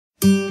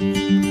Hello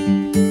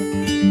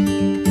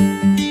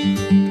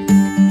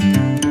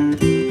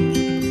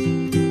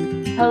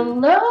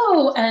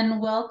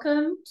and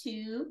welcome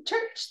to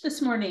church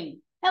this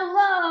morning.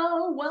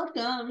 Hello,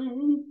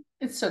 welcome.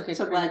 It's so good.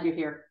 So glad you're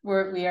here.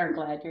 We are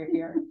glad you're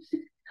here.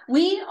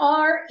 We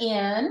are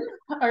in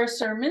our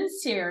sermon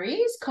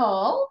series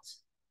called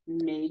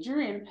Major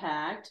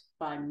Impact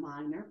by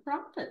Minor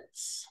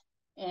Prophets.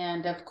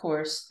 And of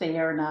course, they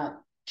are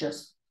not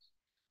just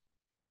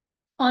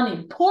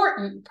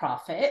unimportant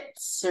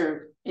prophets.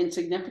 They're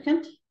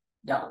insignificant?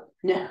 No,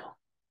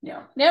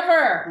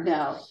 never.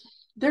 No.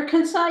 They're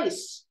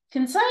concise,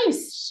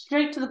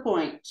 straight to the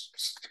point.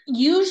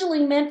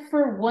 Usually meant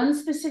for one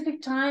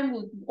specific time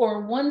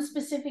or one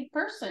specific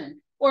person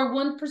or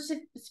one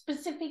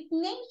specific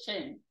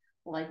nation,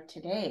 like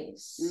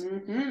today's.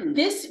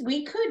 Mm-hmm.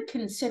 We could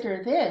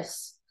consider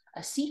this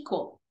a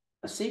sequel.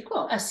 A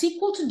sequel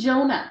to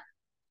Jonah.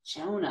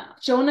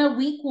 Jonah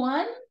week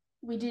 1,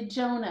 we did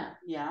Jonah.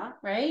 Yeah.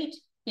 Right?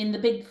 In the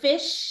big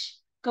fish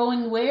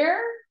going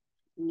where?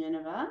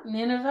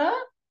 Nineveh.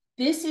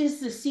 This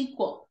is the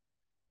sequel.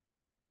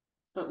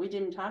 But we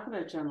didn't talk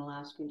about Jonah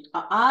last week.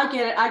 I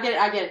get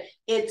it.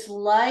 It's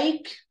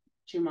like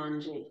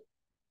Jumanji.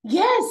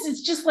 Yes, it's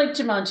just like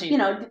Jumanji. You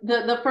know,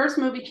 the first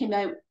movie came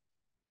out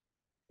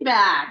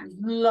back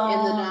long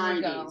in the 90s.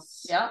 Ago.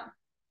 Yeah.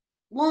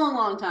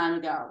 Long time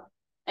ago.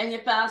 And you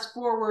fast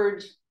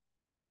forward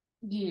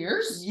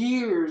years.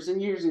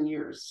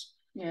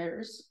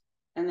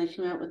 And they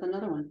came out with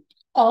another one.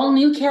 All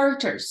new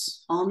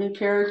characters.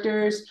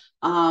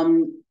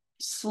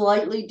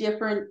 Slightly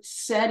different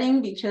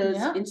setting because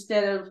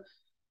instead of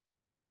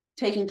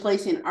taking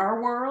place in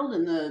our world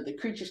and the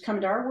creatures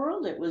come to our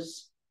world, it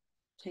was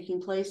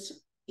taking place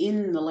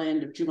in the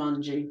land of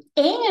Jumanji.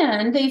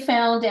 And they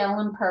found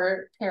Alan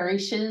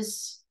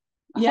Parrish's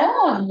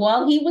home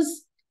while he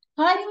was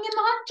hiding in the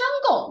hot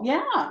jungle.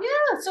 Yeah.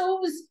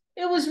 So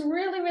it was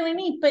really, really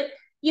neat. But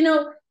you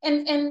know,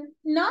 and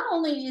not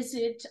only is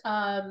it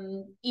a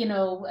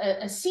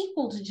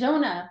sequel to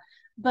Jonah,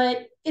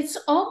 but it's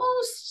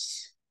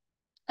almost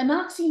an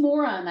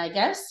oxymoron, I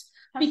guess,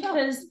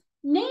 because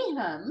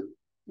Nahum,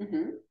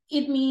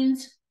 it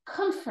means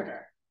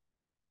comforter.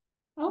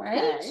 Okay.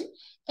 Right?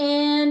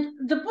 And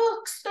the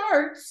book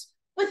starts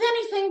with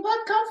anything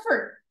but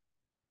comfort.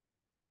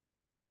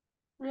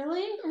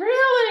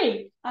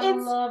 Really? I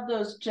love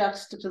those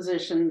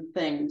juxtaposition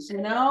things,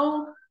 you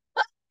know?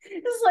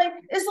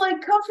 It's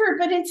like comfort,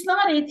 but it's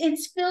not.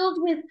 It's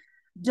filled with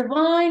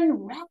divine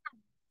wrath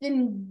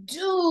and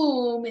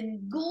doom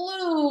and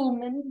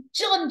gloom and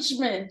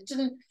judgment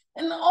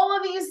and all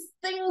of these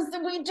things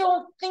that we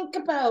don't think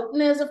about.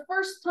 And as a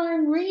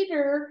first-time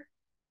reader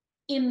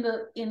in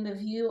the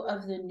view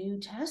of the New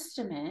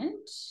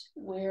Testament,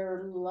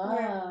 where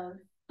love,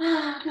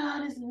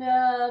 God is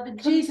love,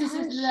 and Jesus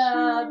is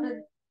love,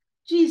 and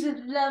Jesus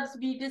loves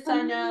me. This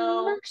I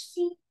know.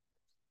 Mercy,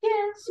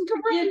 yes,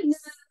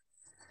 grace.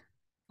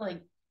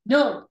 Like,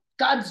 no,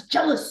 God's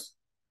jealous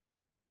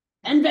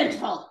and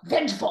vengeful.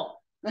 Starts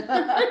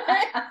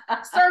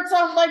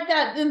off like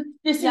that. Then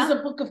this is a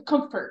book of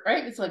comfort,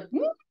 right? It's like,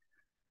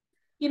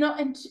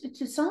 and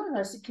to some of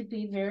us, it could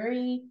be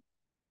very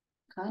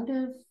kind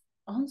of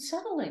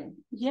unsettling.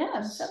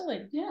 Yes.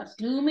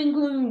 Doom and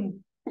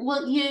gloom.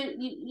 Well,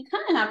 you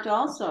kind of have to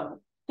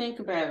also think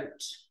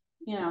about,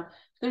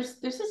 there's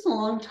this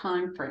long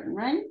time frame,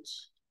 right?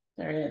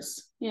 There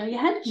is. You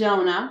had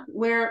Jonah,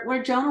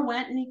 where Jonah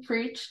went and he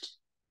preached,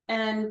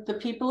 and the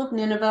people of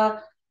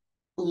Nineveh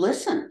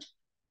listened,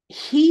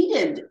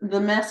 heeded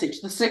the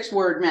message, the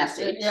 6-word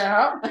message.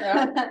 Yeah.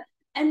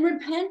 And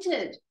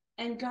repented,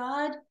 and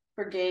God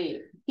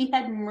forgave. He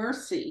had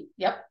mercy.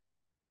 Yep.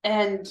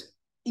 And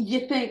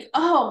you think,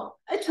 oh,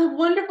 it's a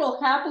wonderful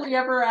happily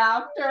ever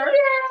after. Yeah.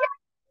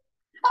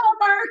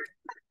 Hallmark.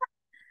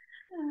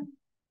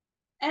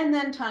 And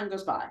then time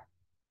goes by.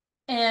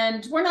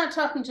 And we're not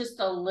talking just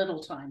a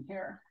little time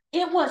here.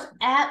 It was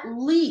at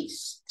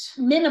least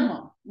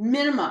minimum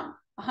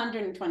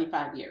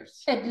 125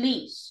 years. At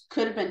least.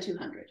 Could have been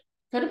 200.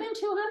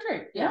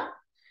 Yeah.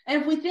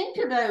 And if we think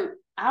about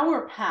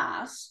our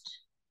past,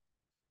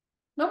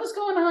 what was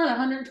going on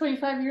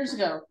 125 years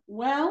ago?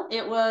 Well,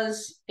 it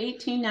was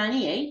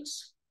 1898.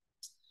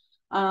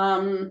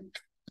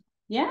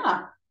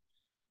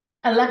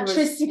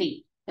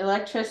 Electricity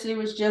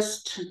was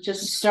just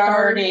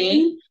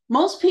starting.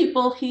 Most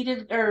people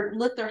heated or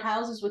lit their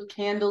houses with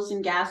candles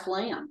and gas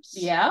lamps.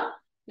 Yeah.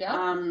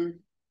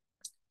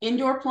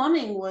 Indoor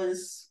plumbing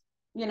was,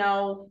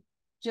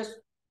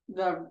 just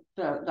the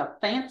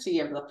fancy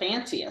of the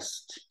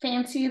fanciest.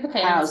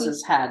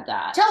 Houses had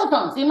that.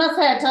 Telephones. You must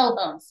have had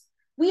telephones.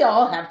 We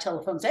all have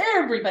telephones.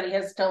 Everybody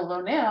has a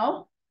telephone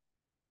now.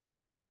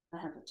 I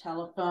have a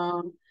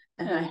telephone.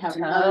 And I have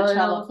another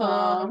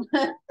telephone.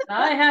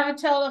 I have a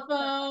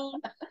telephone.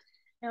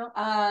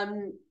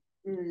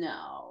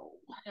 No.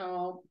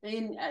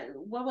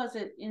 What was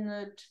it, in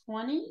the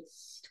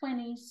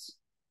 20s?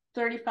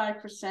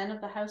 35%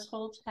 of the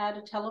households had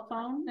a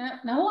telephone.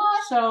 No.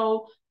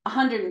 So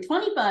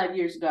 125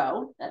 years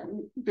ago,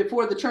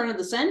 before the turn of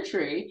the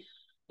century,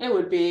 it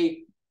would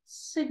be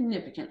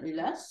significantly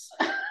less.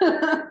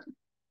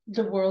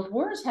 The world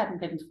wars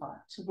hadn't been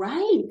fought.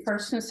 Right.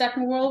 First and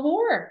Second World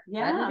War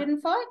hadn't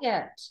been fought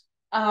yet.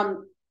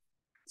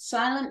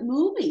 Silent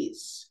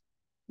movies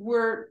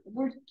were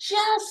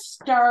just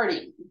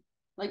starting,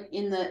 like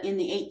in the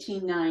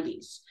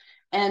 1890s.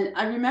 And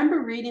I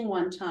remember reading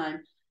one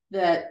time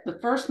that the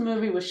first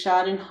movie was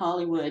shot in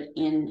Hollywood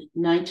in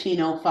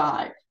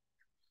 1905.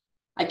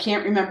 I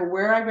can't remember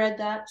where I read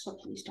that, so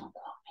please don't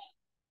quote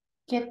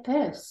me. Get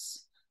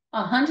this.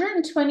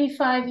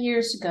 125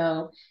 years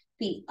ago,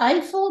 the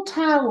Eiffel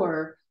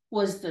Tower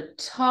was the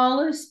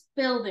tallest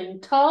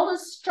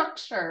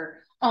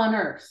structure on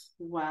Earth.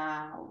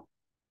 Wow.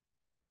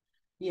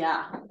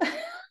 Yeah.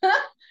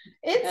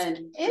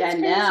 It's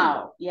crazy.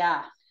 Now,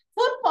 yeah.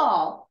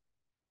 Football.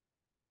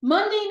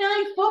 Monday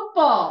Night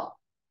Football.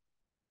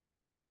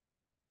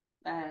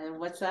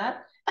 What's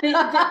that?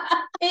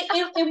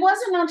 It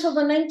wasn't until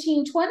the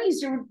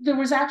 1920s there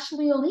was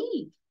actually a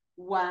league.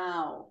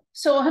 Wow.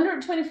 So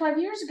 125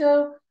 years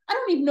ago, I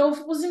don't even know if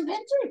it was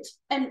invented.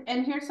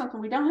 And here's something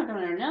we don't have in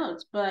our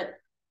notes, but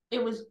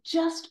it was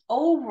just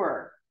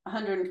over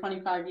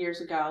 125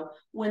 years ago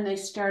when they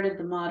started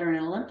the modern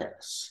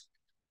Olympics.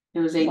 It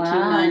was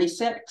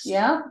 1896. Wow.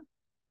 Yeah.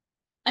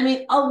 I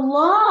mean, a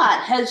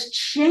lot has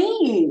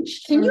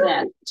changed. Can you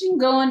imagine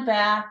going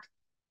back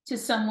to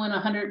someone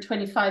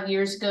 125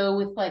 years ago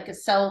with like a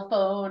cell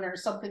phone or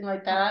something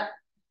like that?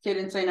 Kid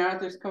in St.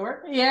 Arthur's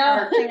Court?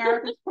 Yeah. Or King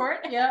Arthur's Court?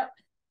 Yeah.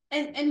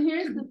 And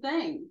here's the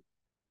thing.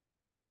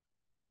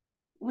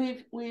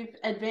 We've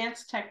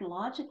advanced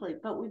technologically,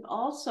 but we've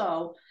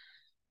also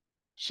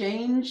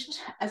changed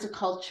as a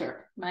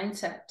culture.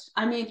 Mindset.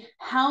 I mean,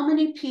 how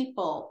many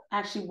people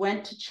actually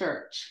went to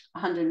church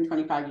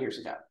 125 years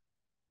ago?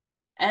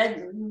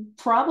 And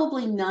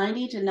probably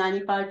 90 to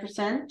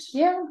 95%.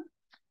 Yeah.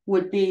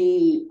 Would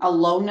be a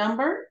low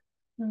number.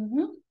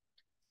 Mm-hmm.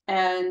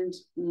 And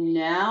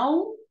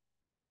now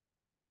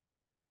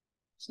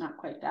it's not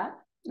quite that.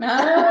 No.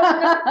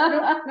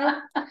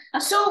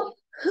 So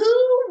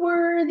who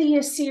were the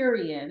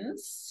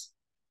Assyrians?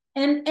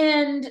 And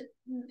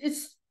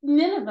it's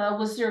Nineveh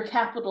was their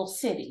capital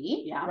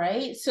city, yeah.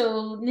 Right?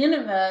 So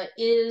Nineveh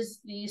is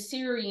the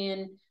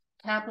Assyrian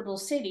capital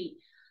city.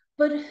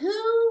 But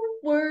who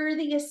were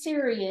the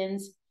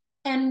Assyrians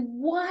and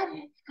what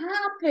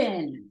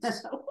happened?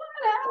 What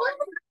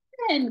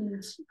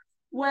happened?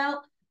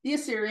 Well, the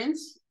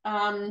Assyrians,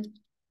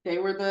 they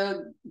were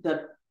the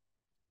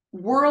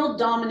world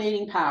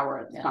dominating power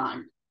at the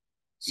time.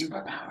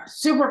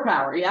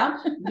 Superpower, yeah.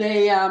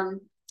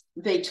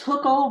 They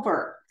took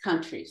over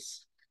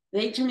countries.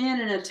 They come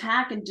in and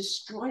attack and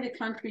destroy the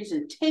countries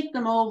and take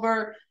them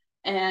over,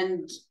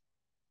 and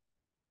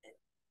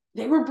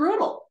they were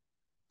brutal.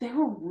 They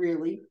were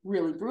really,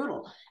 really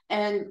brutal.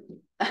 And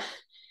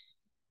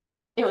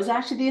it was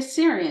actually the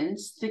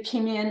Assyrians that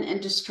came in and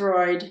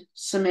destroyed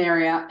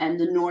Samaria and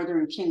the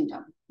northern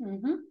kingdom.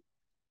 Mm-hmm.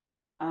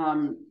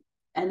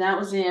 And that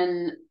was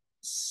in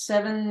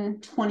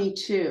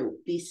 722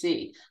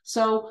 BC.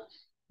 So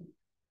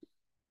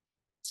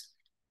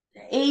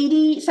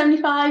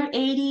 75,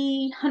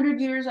 80,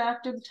 100 years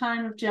after the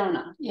time of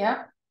Jonah.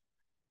 Yeah.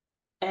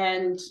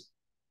 And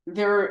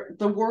they're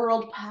the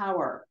world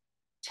power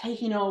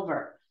taking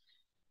over.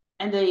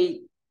 And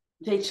they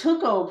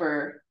took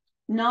over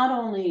not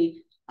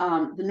only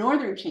the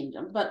northern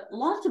kingdom, but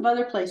lots of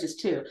other places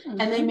too.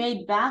 Mm-hmm. And they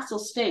made vassal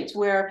states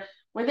where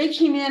they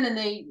came in and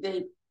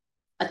they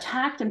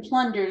attacked and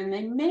plundered, and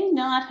they may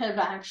not have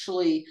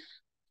actually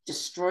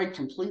destroyed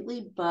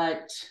completely,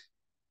 but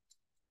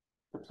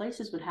the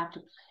places would have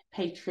to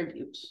pay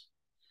tribute.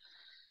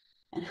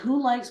 And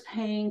who likes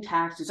paying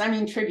taxes? I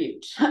mean,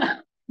 tribute,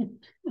 which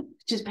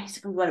is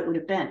basically what it would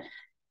have been.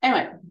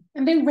 Anyway.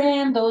 And they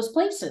ran those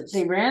places.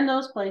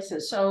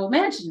 So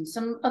imagine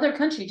some other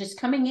country just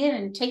coming in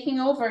and taking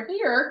over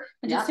here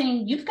and just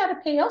saying, you've got to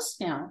pay us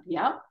now.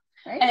 Yeah.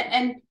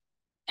 Right.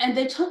 And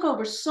they took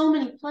over so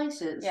many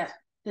places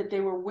that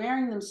they were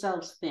wearing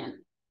themselves thin.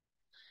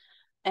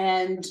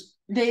 And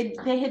they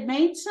had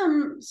made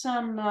some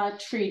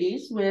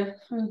treaties with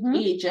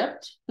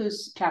Egypt,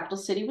 whose capital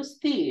city was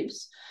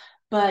Thebes.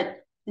 But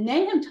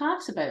Nahum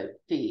talks about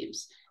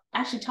Thebes,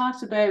 actually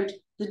talks about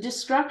the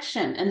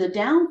destruction and the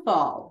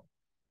downfall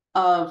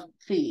of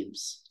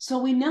Thebes. So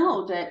we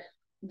know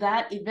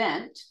that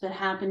event that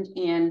happened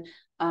in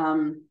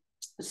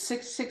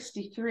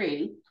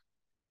 663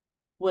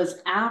 was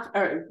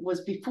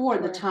before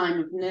the time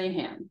of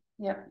Nahum.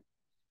 Yep.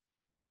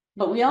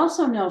 But we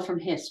also know from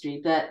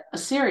history that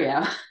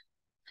Assyria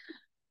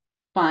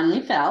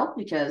finally fell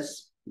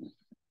because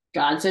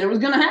God said it was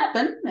going to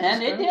happen,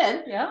 and it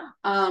did. Yeah.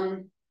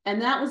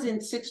 And that was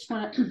in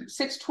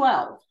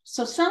 612.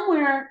 So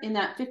somewhere in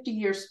that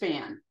 50-year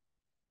span,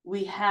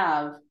 we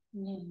have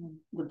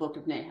the book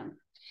of Nahum.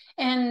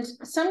 And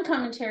some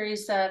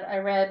commentaries that I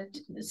read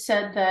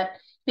said that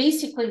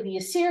basically the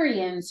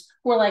Assyrians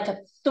were like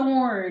a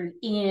thorn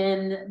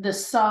in the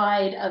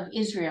side of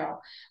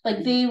Israel.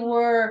 Like they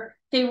were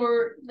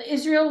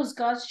Israel was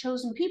God's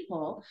chosen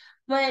people,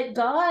 but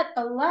God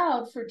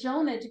allowed for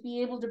Jonah to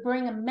be able to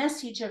bring a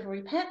message of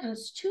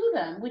repentance to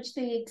them, which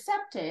they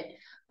accepted.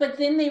 But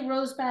then they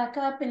rose back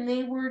up and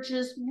they were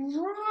just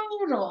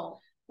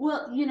brutal.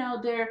 Well,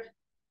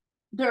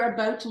 they're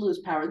about to lose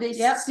power. They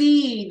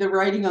see the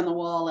writing on the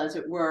wall, as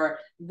it were,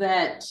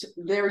 that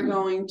they're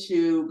going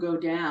to go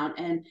down.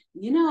 And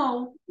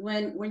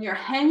when you're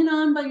hanging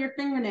on by your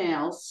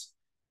fingernails,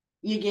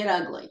 you get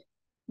ugly.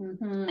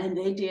 Mm-hmm. And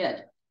they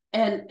did.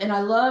 And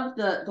I love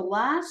the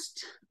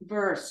last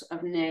verse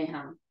of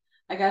Nahum.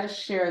 I got to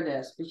share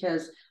this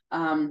because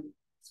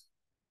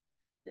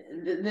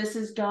this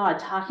is God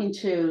talking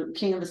to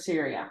King of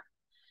Assyria.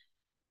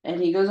 And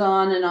he goes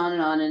on and on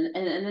and on. And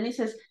then he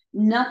says,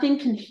 nothing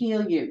can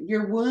heal you.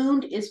 Your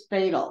wound is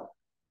fatal.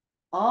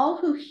 All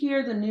who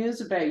hear the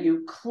news about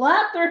you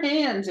clap their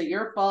hands at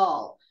your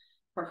fall.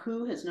 For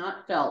who has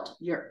not felt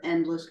your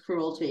endless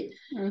cruelty?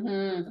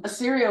 Mm-hmm.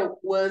 Assyria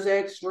was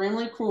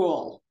extremely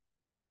cruel.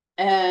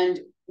 And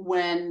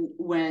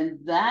when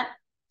that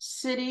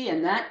city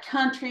and that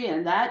country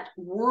and that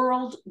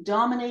world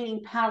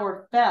dominating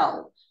power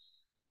fell,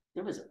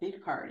 there was a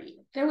big party.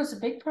 There was a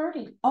big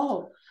party.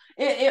 Oh,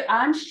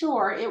 I'm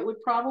sure it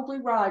would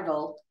probably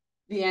rival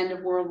the end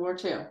of World War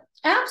II.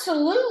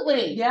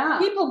 Absolutely. Yeah.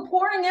 People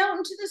pouring out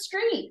into the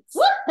streets.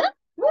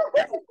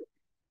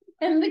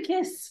 And the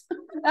kiss.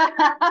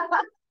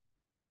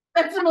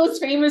 That's the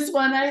most famous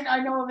one I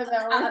know of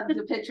that one.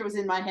 The picture was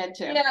in my head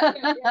too.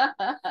 Yeah.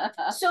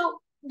 So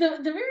the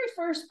very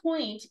first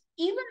point,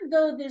 even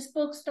though this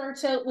book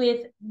starts out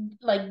with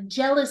like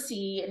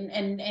jealousy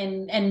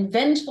and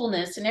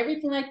vengefulness and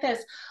everything like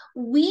this,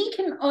 we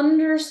can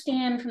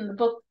understand from the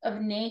book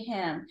of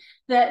Nahum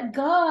that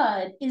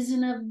God is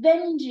an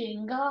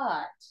avenging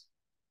God.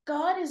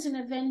 God is an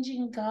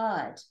avenging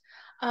God.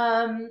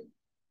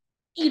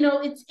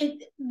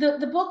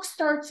 The book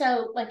starts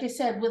out, like I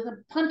said, with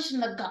a punch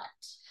in the gut,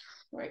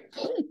 right?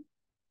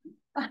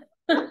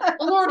 The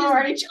Lord is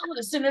already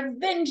jealous and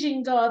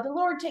avenging God. The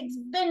Lord takes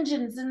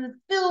vengeance and is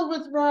filled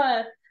with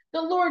wrath.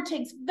 The Lord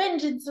takes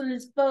vengeance on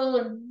his foe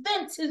and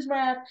vents his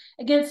wrath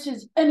against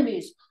his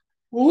enemies.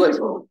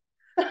 And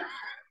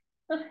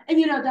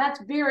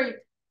that's very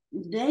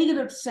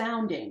negative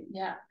sounding.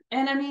 Yeah.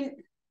 And I mean,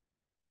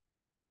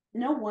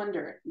 no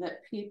wonder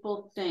that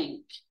people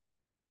think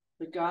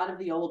the God of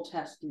the Old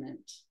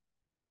Testament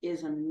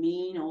is a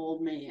mean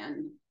old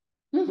man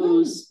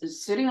who's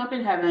sitting up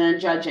in heaven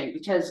and judging,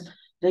 because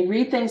they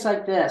read things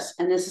like this,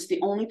 and this is the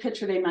only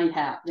picture they might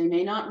have. They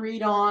may not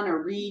read on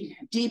or read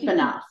deep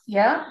enough.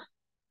 Yeah.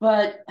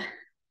 But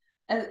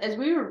as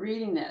we were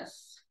reading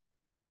this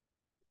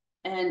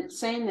and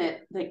saying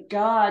that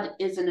God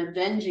is an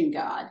avenging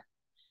God,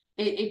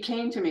 it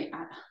came to me.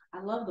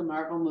 I love the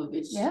Marvel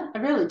movies. Yeah. I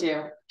really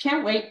do.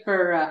 Can't wait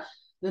for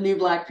the new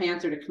Black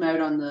Panther to come out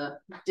on the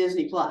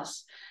Disney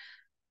Plus.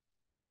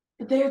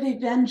 They're the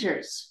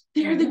Avengers.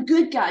 They're the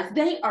good guys.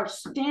 They are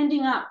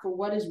standing up for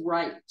what is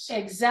right.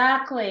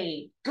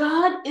 Exactly.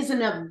 God is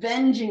an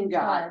avenging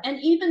God. And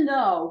even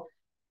though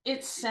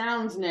it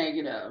sounds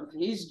negative,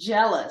 he's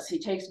jealous, he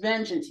takes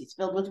vengeance, he's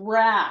filled with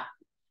wrath,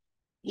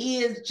 he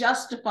is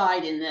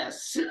justified in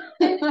this. and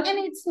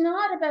it's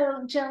not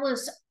about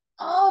jealous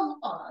of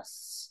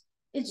us.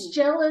 It's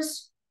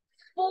jealous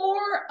for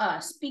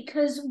us,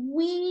 because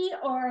we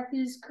are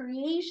his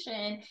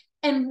creation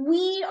and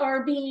we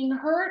are being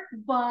hurt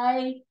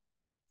by,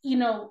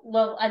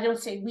 well, I don't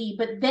say we,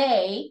 but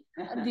they,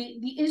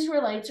 the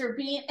Israelites are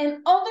being, and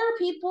other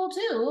people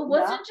too. It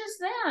wasn't just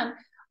them.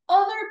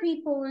 Other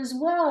people as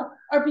well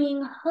are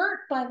being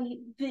hurt by the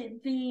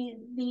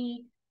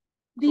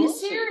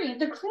Assyrian,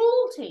 the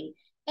cruelty.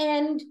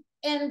 And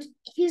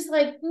he's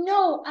like,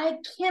 no, I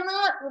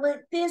cannot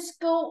let this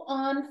go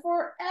on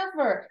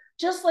forever.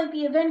 Just like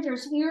the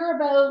Avengers hear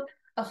about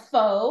a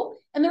foe,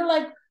 and they're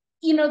like,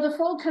 the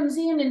foe comes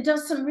in and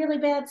does some really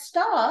bad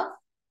stuff,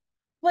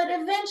 but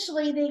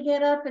eventually they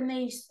get up and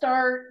they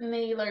start and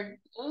they like,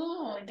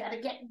 oh, we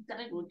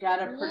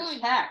gotta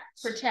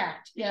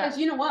protect. Yeah. Because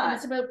you know what? And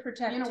it's about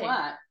protecting. You know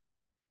what?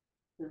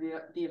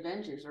 The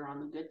Avengers are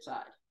on the good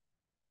side.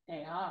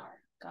 They are.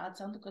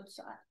 God's on the good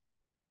side.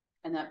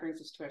 And that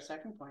brings us to our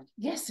second point.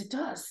 Yes, it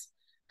does.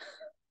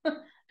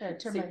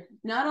 See,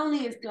 not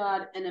only is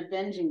God an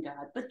avenging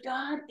God, but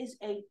God is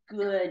a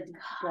good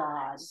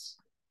God.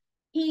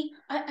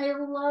 I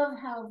love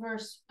how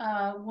verse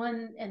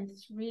 1 and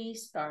 3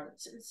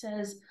 starts. It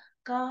says,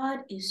 God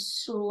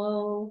is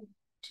slow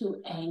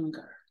to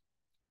anger.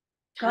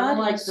 Kind of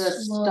like the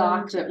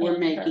stock that we're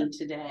making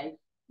today.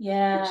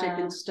 Yeah. The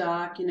chicken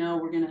stock,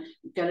 we're going to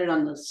get it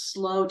on the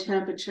slow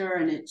temperature,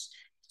 and it's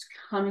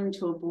coming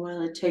to a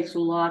boil. It takes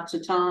lots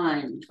of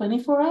time.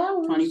 24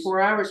 hours.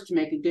 24 hours to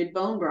make a good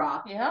bone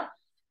broth. Yeah.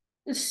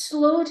 It's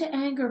slow to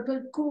anger,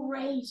 but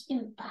great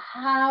in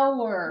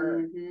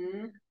power.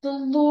 Mm-hmm. The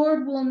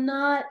Lord will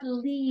not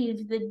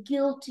leave the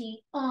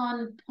guilty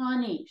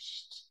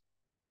unpunished.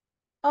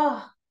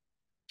 Oh,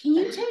 can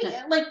you take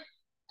it?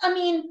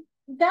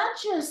 That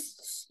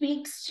just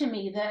speaks to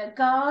me that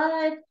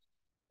God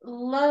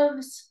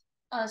loves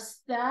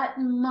us that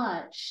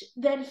much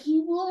that he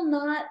will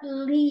not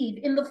leave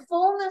in the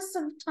fullness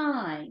of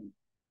time.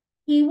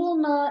 He will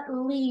not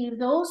leave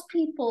those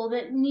people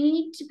that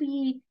need to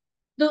be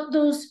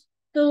those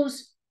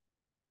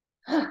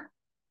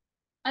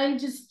I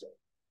just,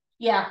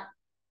 yeah.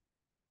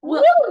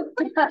 Well,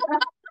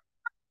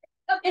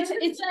 it's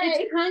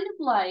kind of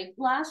like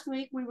last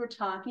week we were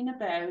talking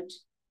about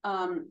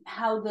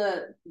how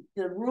the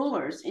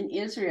rulers in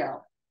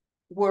Israel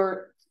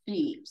were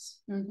thieves.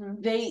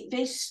 Mm-hmm.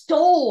 They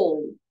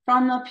stole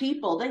from the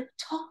people. They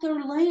took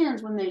their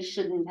lands when they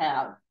shouldn't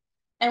have.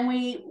 And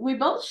we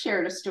both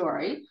shared a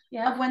story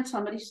of when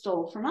somebody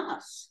stole from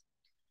us.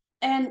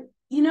 And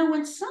you know,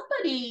 when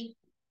somebody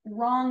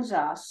wrongs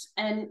us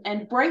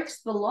and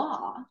breaks the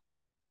law,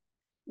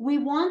 we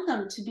want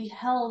them to be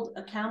held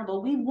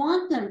accountable. We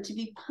want them to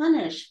be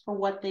punished for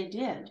what they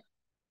did.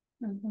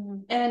 Mm-hmm.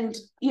 And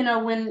you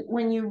know,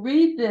 when you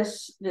read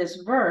this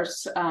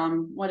verse,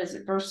 what is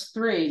it, verse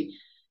 3,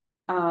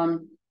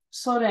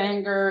 slow to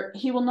anger,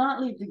 he will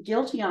not leave the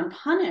guilty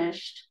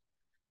unpunished.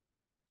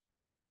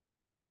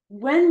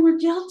 When we're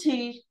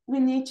guilty, we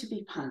need to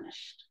be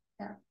punished.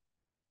 Yeah.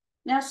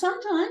 Now,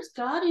 sometimes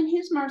God in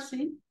his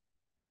mercy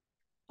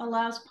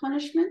allows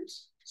punishment,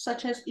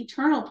 such as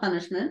eternal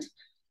punishment,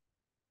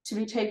 to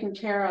be taken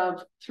care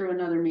of through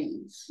another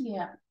means.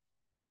 Yeah.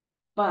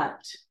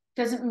 But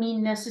doesn't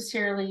mean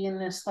necessarily in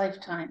this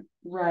lifetime.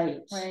 Right.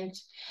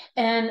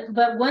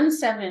 But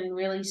 1:7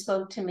 really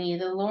spoke to me.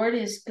 The Lord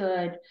is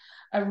good,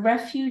 a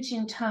refuge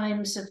in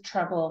times of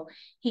trouble.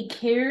 He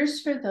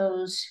cares for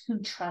those who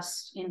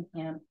trust in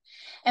him.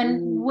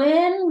 And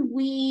when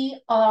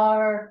we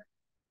are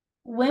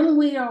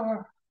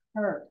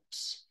hurt,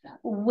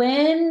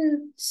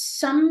 when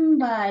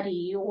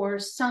somebody or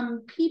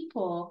some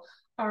people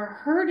are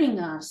hurting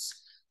us,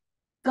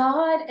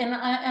 God, and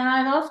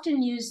I've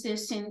often used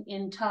this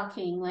in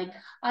talking, like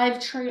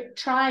I've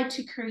tried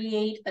to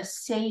create a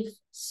safe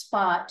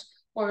spot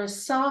or a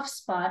soft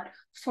spot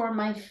for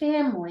my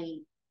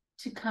family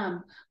to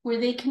come, where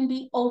they can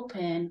be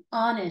open,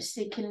 honest,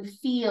 they can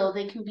feel,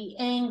 they can be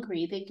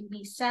angry, they can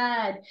be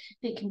sad,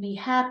 they can be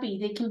happy,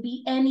 they can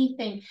be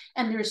anything,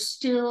 and there's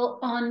still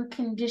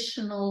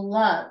unconditional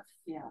love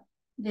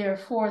there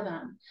for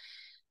them.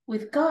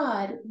 With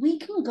God, we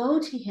can go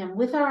to him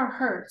with our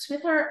hurts,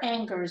 with our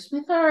angers,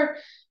 with our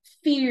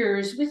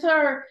fears, with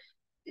our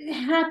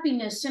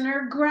happiness and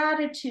our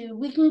gratitude.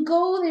 We can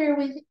go there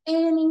with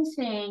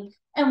anything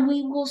and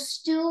we will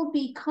still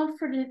be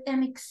comforted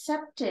and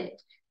accepted.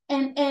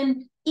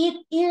 And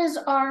it is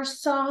our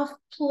soft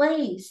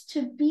place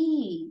to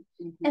be.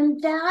 Mm-hmm.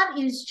 And that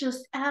is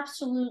just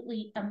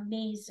absolutely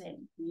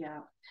amazing.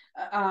 Yeah.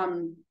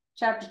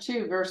 Chapter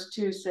 2, verse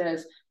 2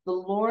 says, the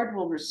Lord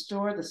will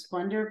restore the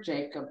splendor of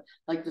Jacob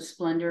like the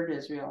splendor of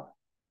Israel,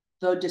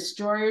 though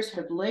destroyers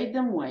have laid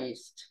them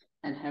waste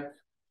and have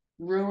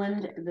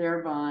ruined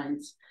their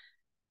vines.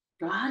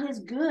 God is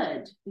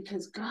good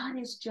because God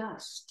is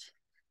just.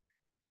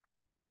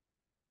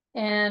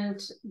 And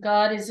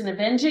God is an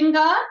avenging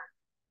God.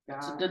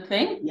 That's a good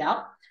thing.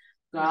 Yep.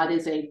 God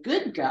is a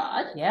good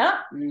God.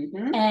 Yeah.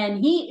 Mm-hmm.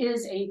 And he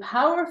is a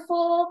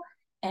powerful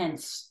and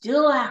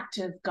still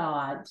active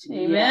God.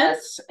 Amen.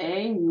 Yes.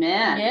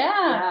 Amen.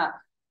 Yeah.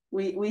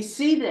 We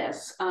see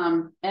this.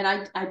 And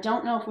I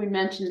don't know if we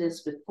mentioned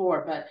this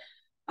before, but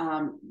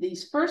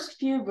these first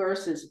few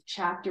verses of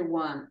chapter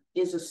 1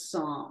 is a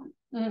psalm.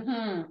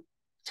 Mm-hmm.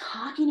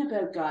 Talking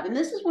about God. And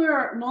this is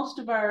where most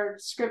of our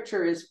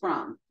scripture is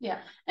from.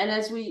 Yeah. And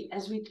as we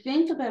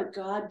think about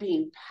God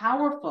being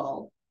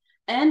powerful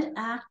and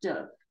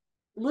active,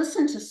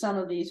 listen to some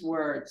of these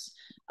words.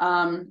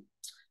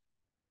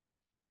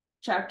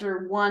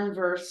 Chapter 1,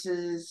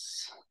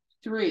 verses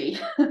 3.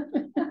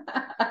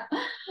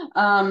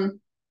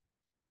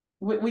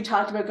 We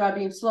talked about God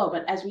being slow,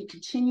 but as we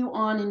continue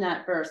on in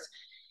that verse,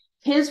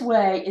 his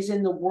way is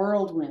in the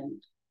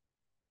whirlwind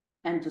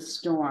and the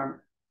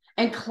storm,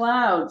 and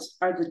clouds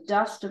are the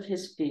dust of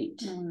his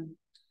feet.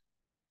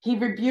 He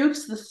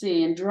rebukes the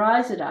sea and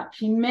dries it up.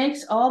 He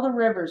makes all the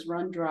rivers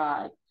run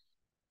dry.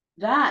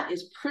 That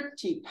is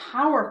pretty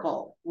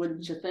powerful,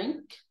 wouldn't you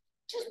think?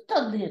 Just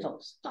a little.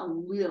 Just a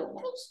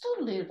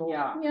little.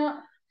 Yeah.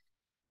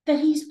 That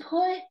he's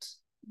put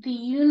the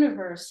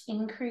universe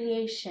in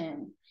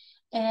creation,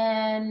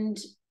 and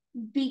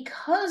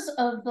because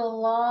of the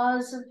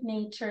laws of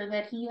nature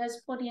that he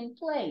has put in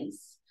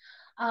place,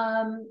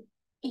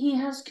 he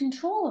has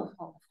control of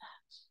all of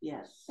that.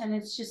 Yes. And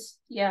it's just,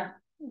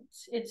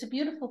 it's a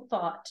beautiful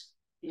thought.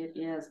 It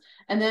is.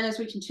 And then as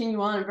we continue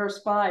on in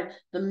verse 5,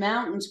 the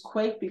mountains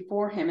quake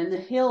before him and the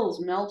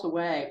hills melt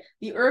away.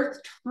 The earth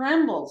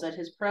trembles at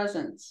his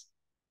presence,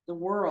 the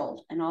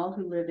world and all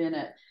who live in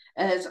it.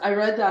 As I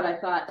read that, I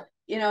thought,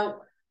 you know,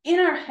 in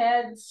our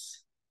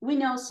heads, we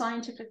know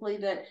scientifically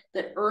that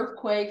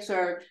earthquakes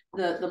are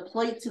the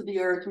plates of the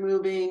earth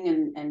moving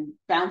and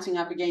bouncing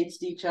up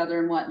against each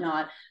other and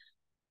whatnot.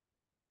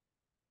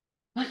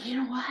 But you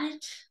know what?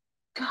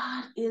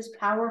 God is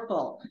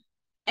powerful.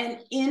 And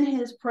in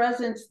his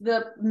presence,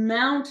 the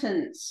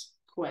mountains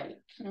quake.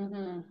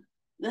 Mm-hmm.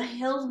 The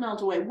hills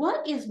melt away.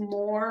 What is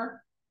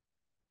more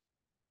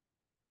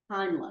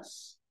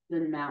timeless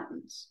than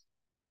mountains?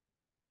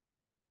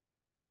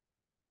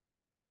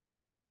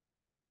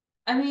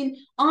 I mean,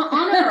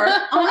 on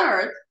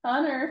Earth,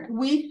 on Earth,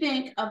 we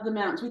think of the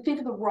mountains. We think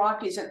of the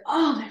Rockies, and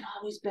oh, they've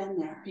always been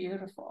there.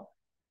 Beautiful.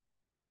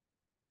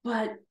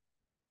 But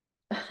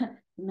the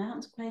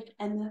mountains quake,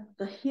 and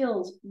the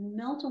hills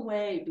melt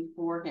away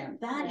before him.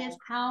 That is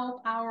how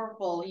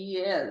powerful he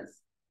is.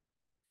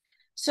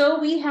 So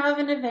we have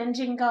an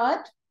avenging God.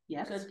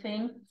 Yes. Good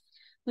thing.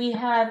 We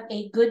have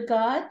a good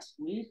God.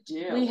 We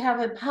do. We have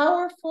a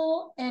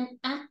powerful and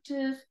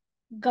active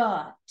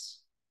God.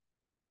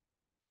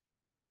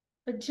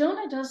 But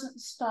Jonah doesn't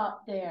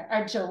stop there.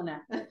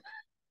 Jonah.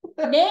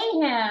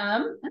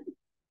 Nahum,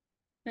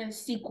 the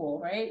sequel,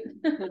 right?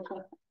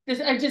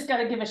 I just got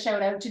to give a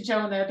shout out to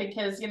Jonah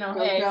because, you know,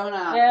 hey,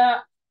 Jonah.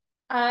 Yeah.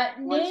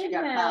 Once you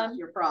got past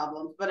your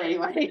problems, but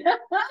anyway.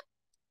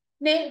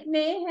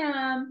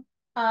 Nahum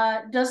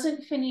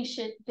doesn't finish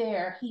it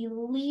there. He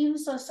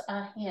leaves us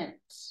a hint.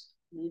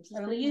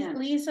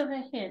 Leaves us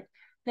a hint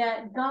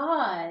that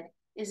God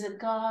is a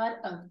God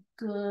of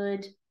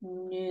good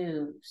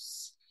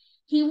news.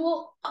 We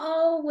will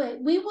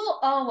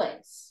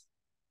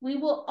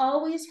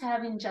always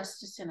have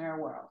injustice in our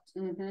world.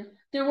 Mm-hmm.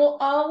 There will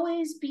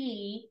always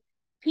be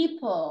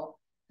people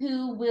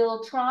who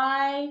will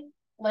try,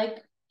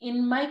 like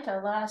in Micah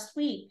last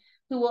week,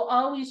 who will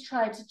always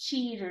try to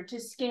cheat or to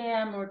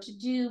scam or to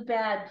do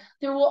bad.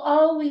 There will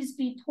always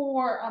be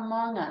poor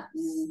among us.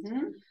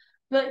 Mm-hmm.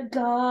 But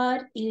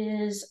God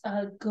is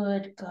a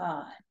good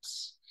God.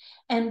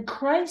 And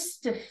Christ's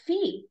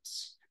defeat,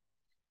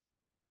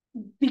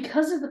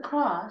 because of the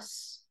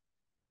cross,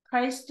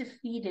 Christ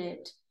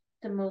defeated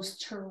the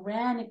most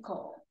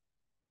tyrannical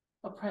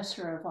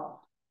oppressor of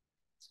all,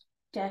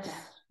 death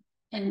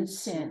and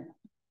sin.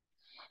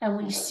 And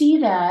we see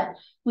that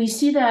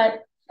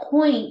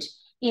point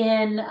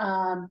in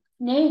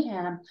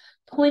Nahum,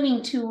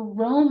 pointing to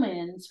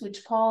Romans,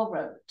 which Paul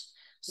wrote.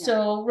 Yeah.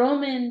 So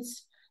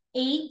Romans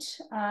 8,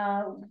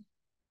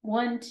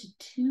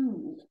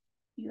 1-2.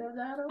 You have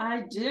that open?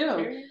 I do.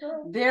 There you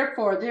go.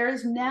 Therefore, there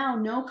is now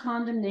no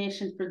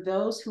condemnation for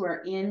those who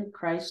are in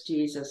Christ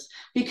Jesus,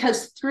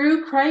 because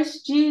through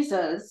Christ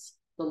Jesus,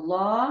 the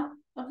law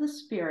of the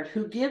Spirit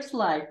who gives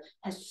life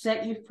has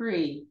set you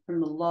free from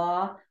the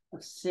law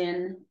of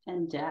sin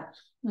and death.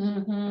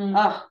 Mm-hmm.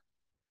 Oh,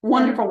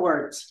 wonderful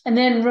words. And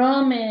then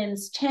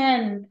Romans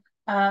 10,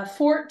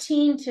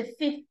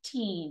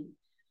 14-15.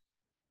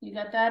 You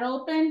got that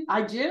open?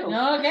 I do.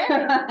 Okay.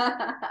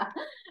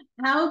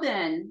 How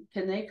then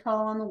can they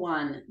call on the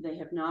one they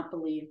have not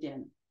believed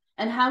in?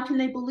 And how can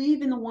they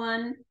believe in the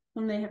one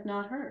whom they have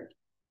not heard?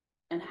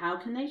 And how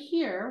can they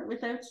hear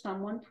without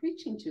someone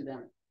preaching to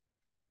them?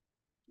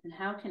 And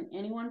how can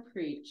anyone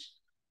preach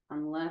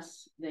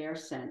unless they are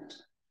sent?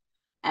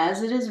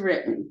 As it is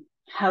written,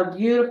 how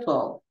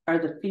beautiful are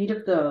the feet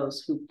of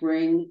those who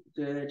bring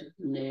good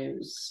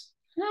news.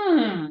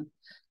 Doesn't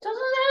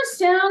that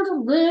sound a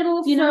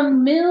little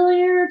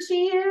familiar to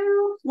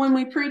you? When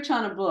we preach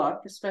on a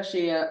book,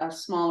 especially a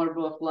smaller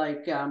book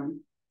like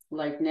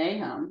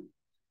Nahum,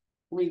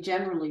 we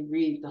generally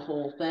read the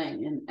whole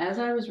thing. And as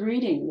I was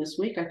reading this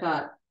week, I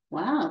thought,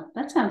 wow,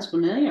 that sounds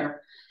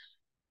familiar.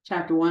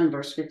 Chapter 1,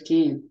 verse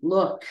 15.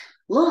 Look,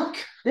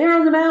 there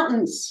on the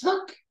mountains.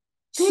 Look,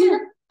 see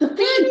the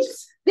feet.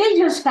 They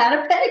just had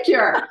a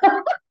pedicure.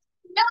 No,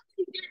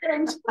 they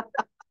didn't.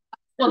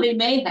 Well, they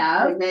may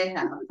have. They may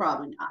have,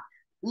 probably not.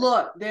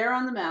 Look, there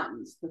on the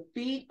mountains, the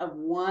feet of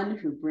one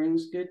who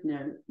brings good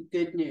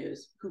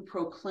news, who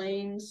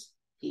proclaims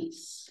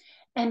peace.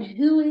 And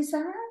who is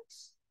that?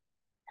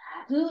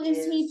 Who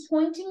is he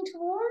pointing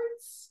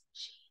towards?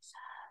 Jesus.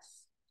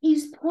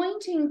 He's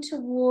pointing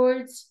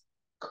towards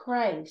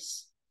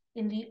Christ.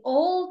 In the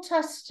Old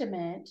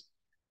Testament,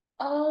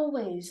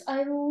 always,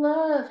 I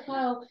love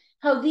how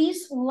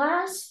these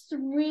last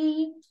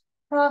three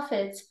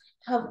prophets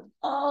have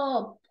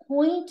all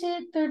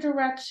pointed their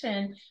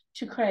direction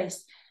to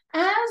Christ.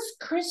 As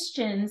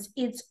Christians,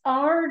 it's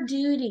our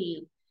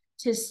duty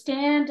to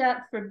stand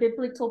up for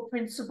biblical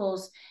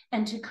principles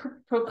and to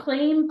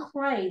proclaim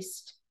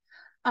Christ,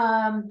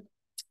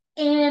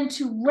 and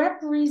to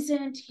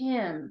represent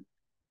him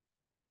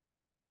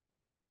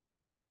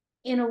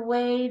in a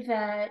way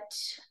that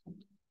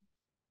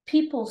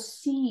people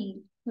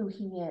see who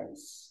he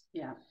is.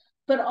 Yeah.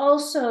 But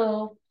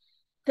also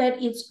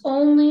that it's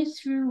only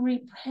through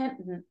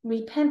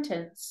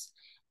repentance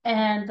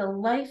and the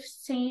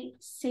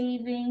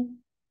life-saving,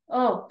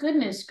 oh,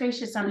 goodness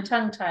gracious, I'm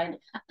tongue-tied.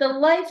 The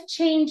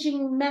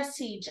life-changing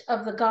message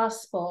of the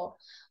gospel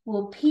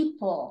will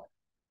people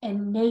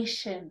and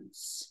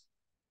nations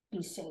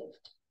be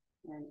saved.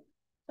 Right.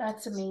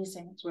 That's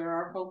amazing. That's where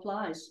our hope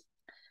lies.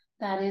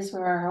 That is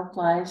where our hope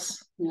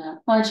lies. Yeah.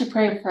 Why don't you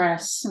pray for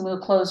us and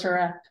we'll close her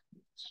up.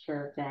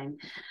 Sure thing.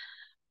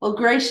 Well,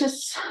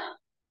 gracious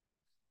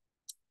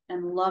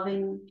and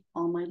loving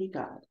Almighty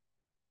God,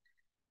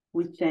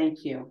 we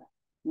thank you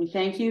We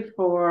thank you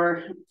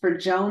for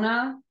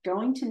Jonah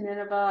going to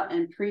Nineveh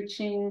and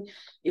preaching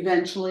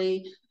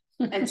eventually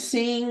and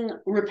seeing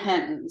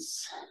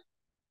repentance.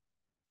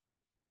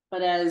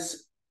 But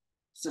as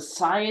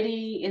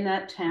society in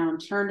that town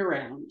turned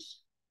around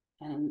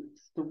and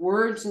the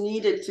words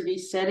needed to be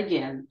said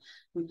again,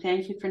 we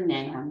thank you for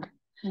Nahum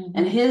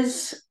and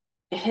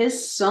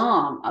his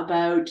psalm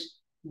about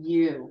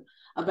you,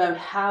 about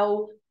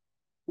how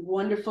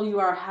wonderful you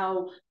are,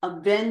 how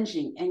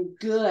avenging and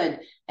good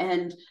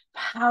and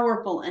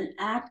powerful and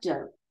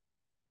active.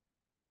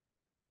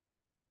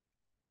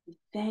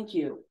 Thank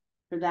you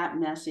for that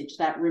message,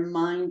 that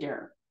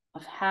reminder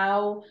of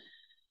how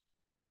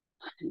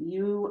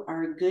you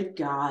are a good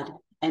God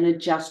and a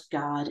just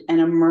God and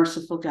a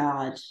merciful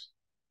God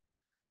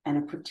and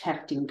a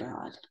protecting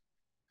God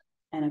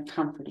and a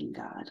comforting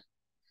God.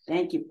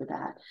 Thank you for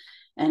that.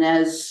 And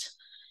as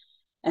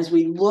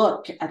we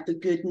look at the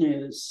good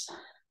news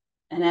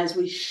and as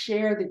we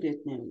share the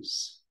good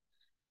news,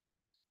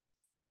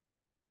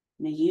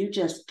 may you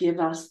just give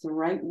us the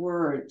right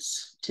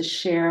words to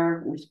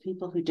share with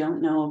people who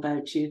don't know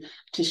about you,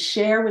 to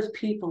share with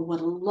people what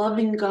a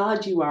loving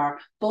God you are,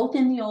 both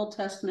in the Old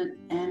Testament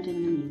and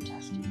in the New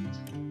Testament.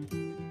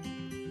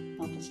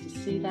 Help us to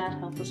see that,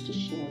 help us to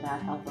share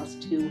that, help us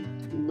to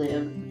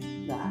live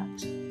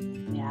that.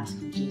 We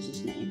ask in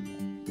Jesus'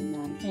 name.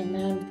 Amen.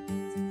 Amen.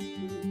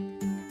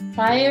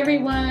 Bye,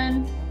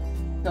 everyone.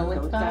 Go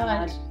with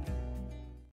God.